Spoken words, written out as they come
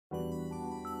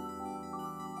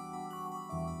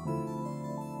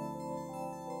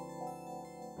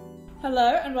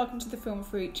Hello and welcome to the Film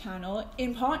Freak channel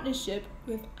in partnership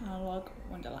with Analogue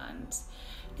Wonderland.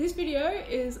 This video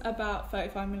is about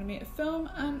 35mm film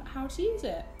and how to use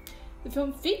it. The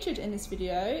film featured in this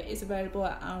video is available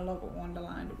at Analogue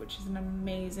Wonderland, which is an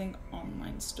amazing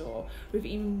online store with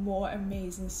even more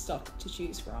amazing stock to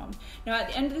choose from. Now at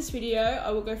the end of this video,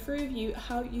 I will go through with you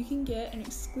how you can get an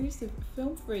exclusive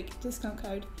Film Freak discount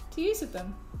code to use with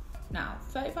them. Now,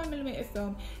 35mm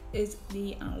film is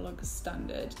the analog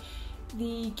standard,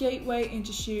 the gateway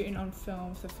into shooting on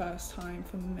film for the first time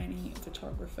for many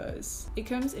photographers. It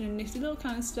comes in a nifty little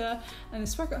canister and the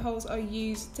sprocket holes are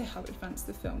used to help advance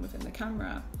the film within the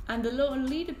camera. And the little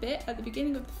leader bit at the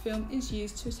beginning of the film is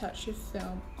used to attach your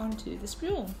film onto the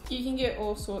spool. You can get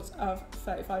all sorts of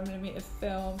 35mm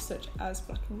film such as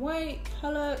black and white,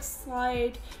 colour,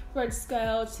 slide, red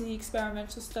scale to the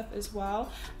experimental stuff as well.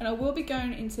 And I will be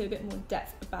going into a bit more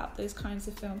depth about those kinds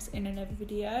of films in another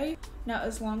video. Now,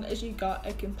 as long as you got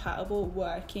a compatible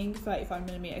working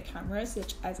 35mm camera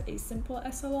such as a simple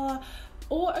SLR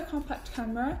or a compact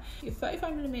camera, your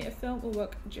 35mm film will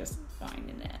work just fine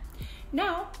in it.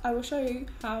 Now I will show you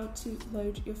how to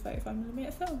load your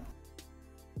 35mm film.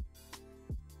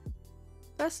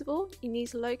 First of all, you need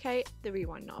to locate the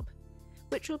rewind knob,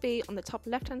 which will be on the top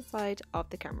left hand side of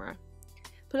the camera.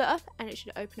 Pull it up and it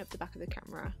should open up the back of the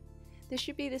camera. This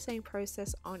should be the same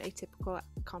process on a typical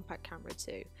compact camera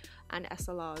too, and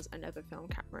SLRs and other film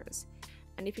cameras.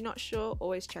 And if you're not sure,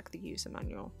 always check the user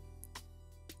manual.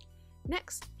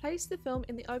 Next, place the film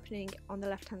in the opening on the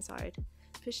left hand side.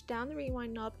 Push down the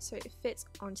rewind knob so it fits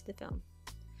onto the film.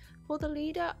 Pull the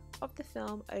leader of the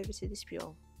film over to the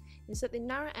spool. Insert the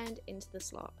narrow end into the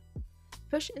slot.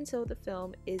 Push until the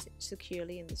film is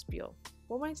securely in the spool.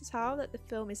 One way to tell that the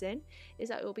film is in is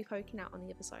that it will be poking out on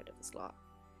the other side of the slot.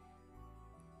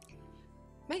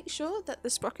 Make sure that the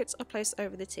sprockets are placed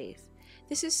over the teeth.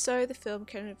 This is so the film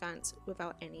can advance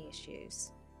without any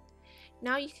issues.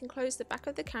 Now you can close the back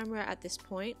of the camera at this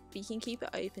point, but you can keep it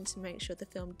open to make sure the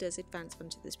film does advance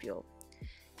onto the spool.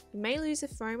 You may lose a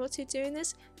frame or two doing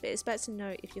this, but it's better to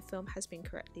know if your film has been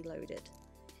correctly loaded.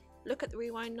 Look at the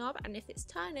rewind knob, and if it's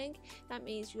turning, that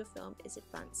means your film is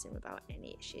advancing without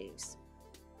any issues.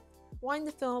 Wind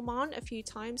the film on a few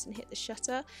times and hit the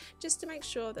shutter just to make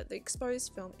sure that the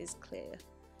exposed film is clear.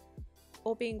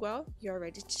 All being well, you're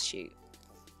ready to shoot.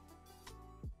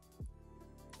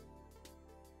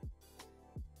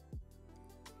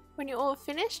 When you're all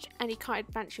finished and you can't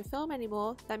advance your film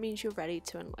anymore, that means you're ready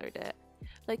to unload it.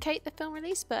 Locate the film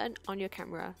release button on your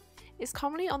camera. It's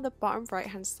commonly on the bottom right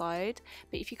hand side,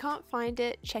 but if you can't find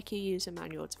it, check your user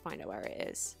manual to find out where it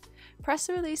is. Press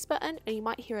the release button and you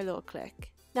might hear a little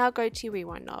click. Now go to your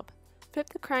rewind knob. Flip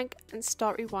the crank and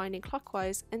start rewinding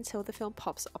clockwise until the film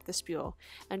pops off the spool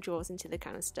and draws into the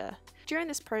canister. During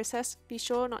this process, be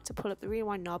sure not to pull up the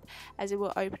rewind knob as it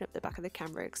will open up the back of the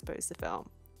camera and expose the film.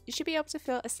 You should be able to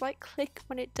feel a slight click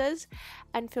when it does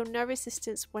and feel no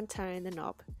resistance when turning the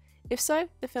knob. If so,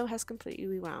 the film has completely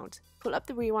rewound. Pull up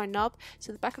the rewind knob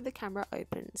so the back of the camera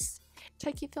opens.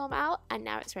 Take your film out and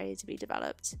now it's ready to be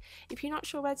developed. If you're not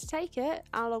sure where to take it,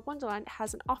 Analogue Wonderland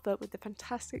has an offer with the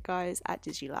fantastic guys at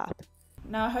DigiLab.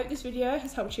 Now I hope this video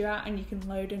has helped you out and you can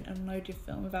load and unload your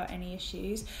film without any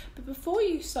issues. But before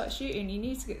you start shooting, you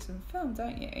need to get some film,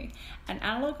 don't you? And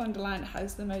Analogue Wonderland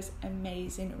has the most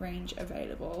amazing range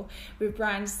available with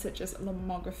brands such as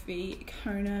Lomography,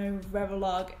 Kono,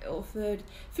 Revolog, Ilford,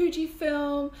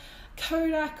 Fujifilm,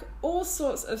 Kodak, all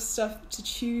sorts of stuff to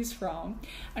choose from.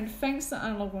 And thanks to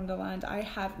Analogue Wonderland, I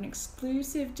have an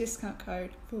exclusive discount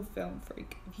code for Film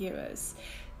Freak viewers.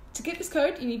 To get this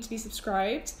code, you need to be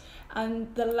subscribed,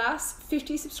 and the last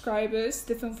 50 subscribers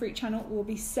to the Film Freak channel will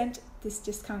be sent this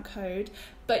discount code,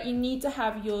 but you need to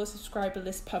have your subscriber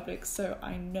list public so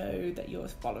I know that you're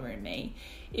following me.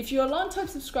 If you're a long-time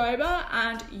subscriber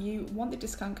and you want the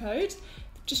discount code,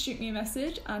 just shoot me a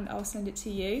message and I'll send it to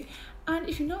you. And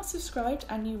if you're not subscribed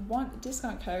and you want the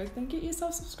discount code, then get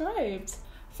yourself subscribed.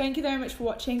 Thank you very much for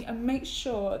watching, and make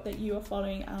sure that you are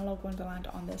following Analogue Wonderland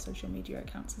on their social media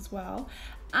accounts as well.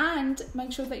 And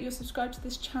make sure that you're subscribed to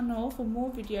this channel for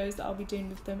more videos that I'll be doing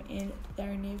with them in the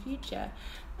very near future.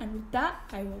 And with that,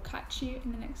 I will catch you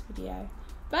in the next video.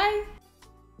 Bye!